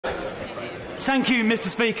Thank you, Mr.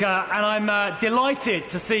 Speaker, and I'm delighted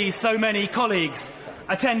to see so many colleagues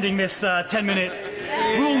attending this 10-minute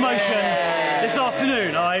rule motion this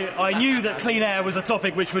afternoon. I knew that clean air was a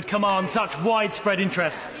topic which would command such widespread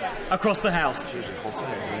interest across the House.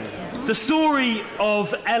 The story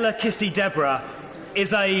of Ella Kissy Deborah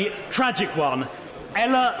is a tragic one.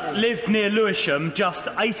 Ella lived near Lewisham, just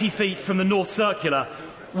 80 feet from the North Circular,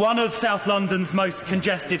 one of South London's most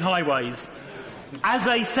congested highways. As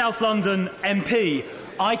a South London MP,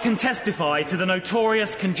 I can testify to the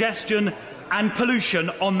notorious congestion and pollution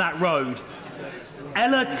on that road.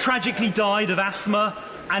 Ella tragically died of asthma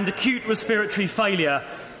and acute respiratory failure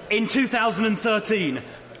in 2013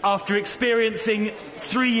 after experiencing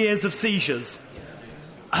 3 years of seizures.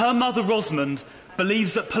 Her mother, Rosamond,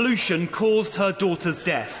 believes that pollution caused her daughter's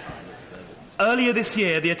death. Earlier this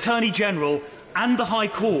year, the Attorney General and the High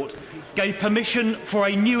Court gave permission for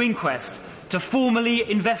a new inquest to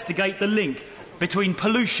formally investigate the link between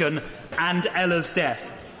pollution and Ella's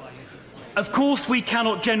death. Of course, we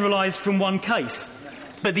cannot generalise from one case,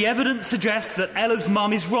 but the evidence suggests that Ella's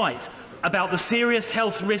mum is right about the serious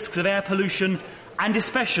health risks of air pollution and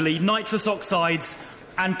especially nitrous oxides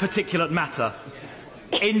and particulate matter.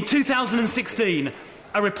 In 2016,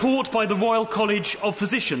 a report by the Royal College of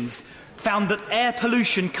Physicians found that air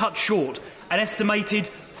pollution cut short an estimated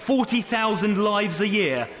 40,000 lives a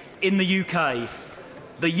year in the UK.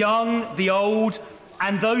 The young, the old,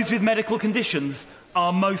 and those with medical conditions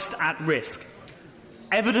are most at risk.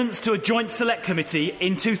 Evidence to a joint select committee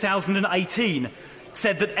in 2018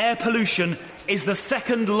 said that air pollution is the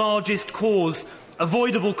second largest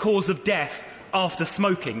avoidable cause of death after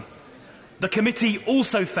smoking. The committee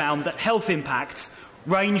also found that health impacts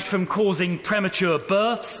ranged from causing premature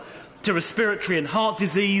births to respiratory and heart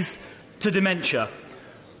disease to dementia.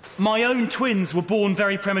 My own twins were born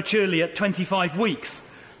very prematurely at 25 weeks,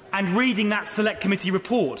 and reading that Select Committee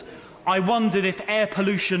report, I wondered if air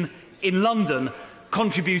pollution in London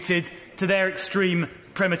contributed to their extreme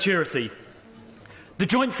prematurity. The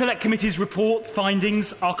Joint Select Committee's report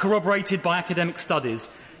findings are corroborated by academic studies,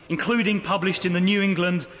 including published in the New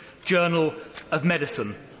England Journal of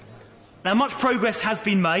Medicine. Now, much progress has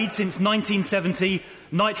been made since 1970.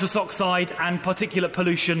 Nitrous oxide and particulate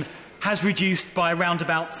pollution has reduced by around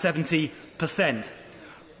about 70%.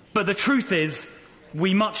 But the truth is,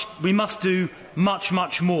 we must do much,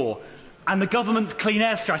 much more. And the government's clean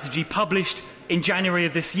air strategy, published in January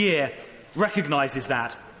of this year, recognises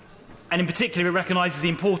that. And in particular, it recognises the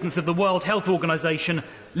importance of the World Health Organization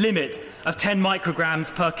limit of 10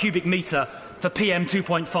 micrograms per cubic metre for PM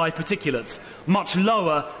 2.5 particulates, much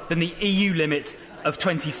lower than the EU limit of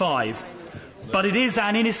 25. But it is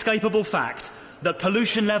an inescapable fact that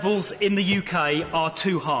pollution levels in the UK are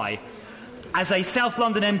too high. As a South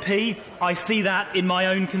London MP, I see that in my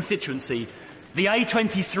own constituency. The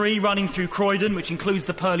A23 running through Croydon, which includes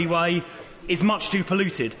the Purley Way, is much too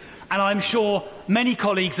polluted. And I'm sure many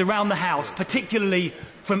colleagues around the House, particularly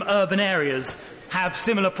from urban areas, have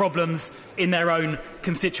similar problems in their own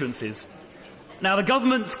constituencies. Now, the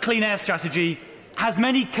government's clean air strategy has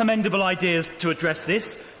many commendable ideas to address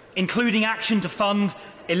this, including action to fund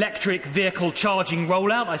electric vehicle charging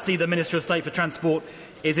rollout. I see the Minister of State for Transport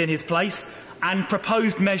is in his place, and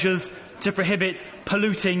proposed measures to prohibit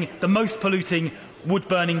the most polluting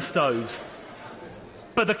wood-burning stoves.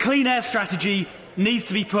 But the clean air strategy needs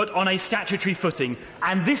to be put on a statutory footing,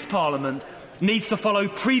 and this Parliament needs to follow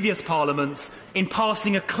previous parliaments in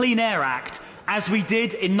passing a Clean Air Act, as we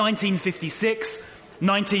did in 1956,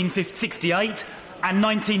 1968 and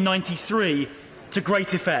 1993 to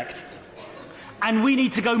great effect. And we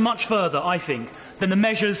need to go much further, I think, than the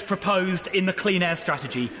measures proposed in the Clean Air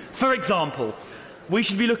Strategy. For example, we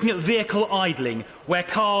should be looking at vehicle idling, where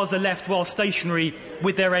cars are left while stationary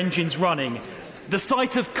with their engines running. The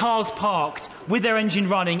sight of cars parked with their engine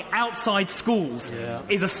running outside schools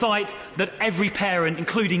is a sight that every parent,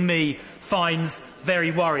 including me, finds very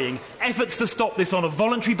worrying. Efforts to stop this on a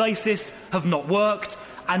voluntary basis have not worked,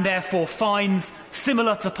 and therefore fines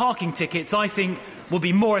similar to parking tickets, I think, will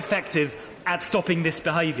be more effective at stopping this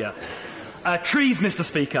behaviour. Trees, Mr.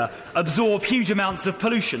 Speaker, absorb huge amounts of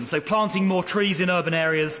pollution, so planting more trees in urban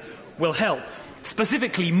areas will help.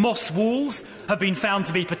 Specifically, moss walls have been found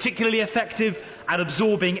to be particularly effective at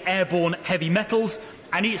absorbing airborne heavy metals,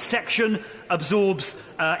 and each section absorbs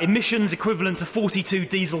emissions equivalent to 42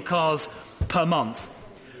 diesel cars per month.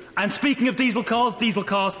 And speaking of diesel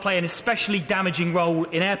cars play an especially damaging role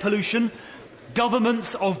in air pollution.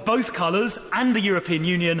 Governments of both colours and the European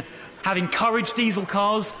Union have encouraged diesel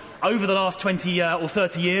cars over the last 20 or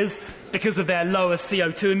 30 years because of their lower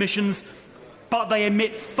CO2 emissions, but they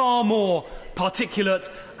emit far more particulate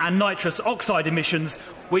and nitrous oxide emissions,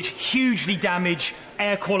 which hugely damage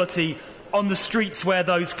air quality on the streets where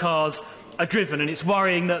those cars are driven. And it's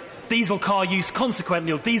worrying that diesel car use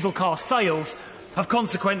consequently, or diesel car sales, have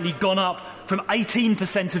consequently gone up from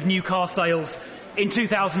 18% of new car sales in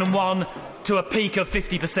 2001 to a peak of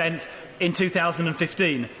 50% in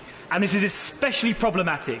 2015. And this is especially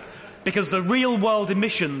problematic because the real-world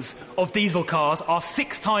emissions of diesel cars are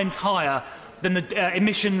 6 times higher than the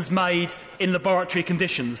emissions made in laboratory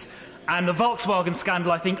conditions. And the Volkswagen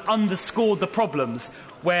scandal, I think, underscored the problems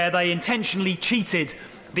where they intentionally cheated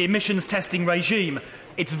the emissions testing regime.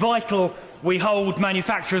 It's vital we hold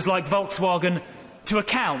manufacturers like Volkswagen to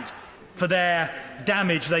account for their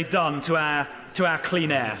damage they've done to our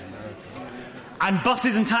clean air. And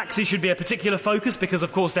buses and taxis should be a particular focus because,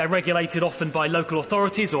 of course, they're regulated often by local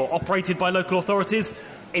authorities or operated by local authorities.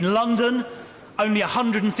 In London, only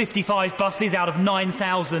 155 buses out of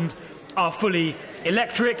 9,000 are fully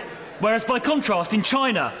electric, whereas, by contrast, in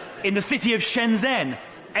China, in the city of Shenzhen,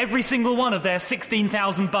 every single one of their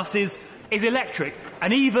 16,000 buses is electric.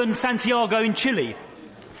 And even Santiago in Chile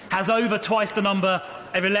has over twice the number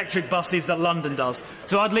of electric buses that London does.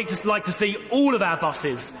 So I'd like to see all of our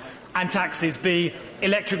buses and taxis be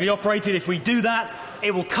electrically operated. If we do that,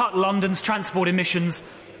 it will cut London's transport emissions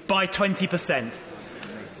by 20%.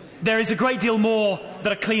 There is a great deal more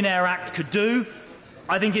that a Clean Air Act could do.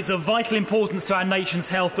 I think it's of vital importance to our nation's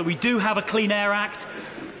health that we do have a Clean Air Act,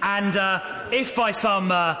 and if by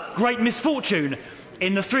some great misfortune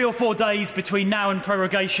in the 3 or 4 days between now and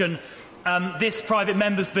prorogation this private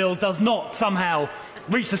member's bill does not somehow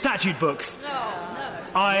reach the statute books,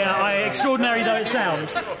 extraordinary though it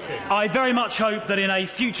sounds, I very much hope that in a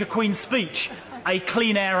future Queen's speech a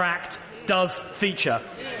Clean Air Act does feature.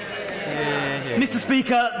 Mr.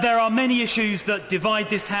 Speaker, there are many issues that divide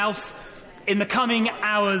this House. In the coming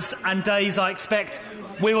hours and days, I expect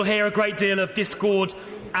we will hear a great deal of discord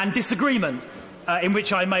and disagreement, in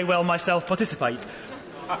which I may well myself participate.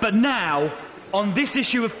 But now, on this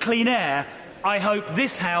issue of clean air, I hope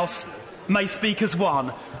this House may speak as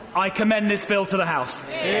one. I commend this bill to the House.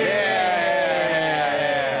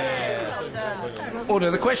 Order.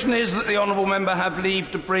 The question is that the honourable member have leave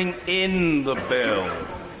to bring in the bill.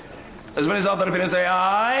 As many as are, that opinion say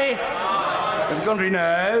aye. Aye. If the contrary,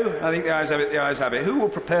 no. I think the ayes have it. The ayes have it. Who will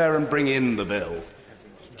prepare and bring in the bill?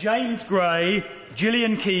 James Gray,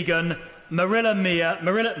 Gillian Keegan, Maria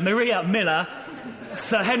Miller,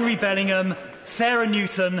 Sir Henry Bellingham, Sarah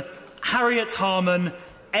Newton, Harriet Harman,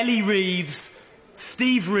 Ellie Reeves,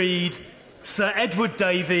 Steve Reed, Sir Edward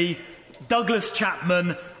Davey, Douglas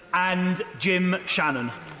Chapman, and Jim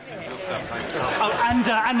Shannon. Oh,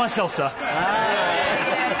 and myself, sir.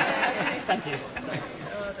 Thank you.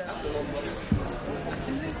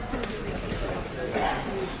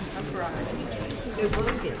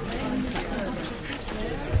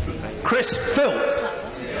 Chris Philp.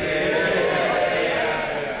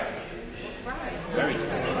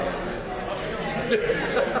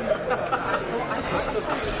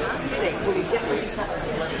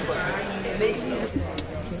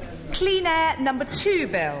 Clean Air number 2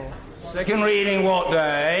 bill. Second reading what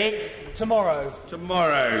day? Tomorrow.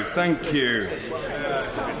 Tomorrow. Thank you.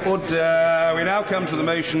 We now come to the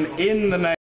motion in the name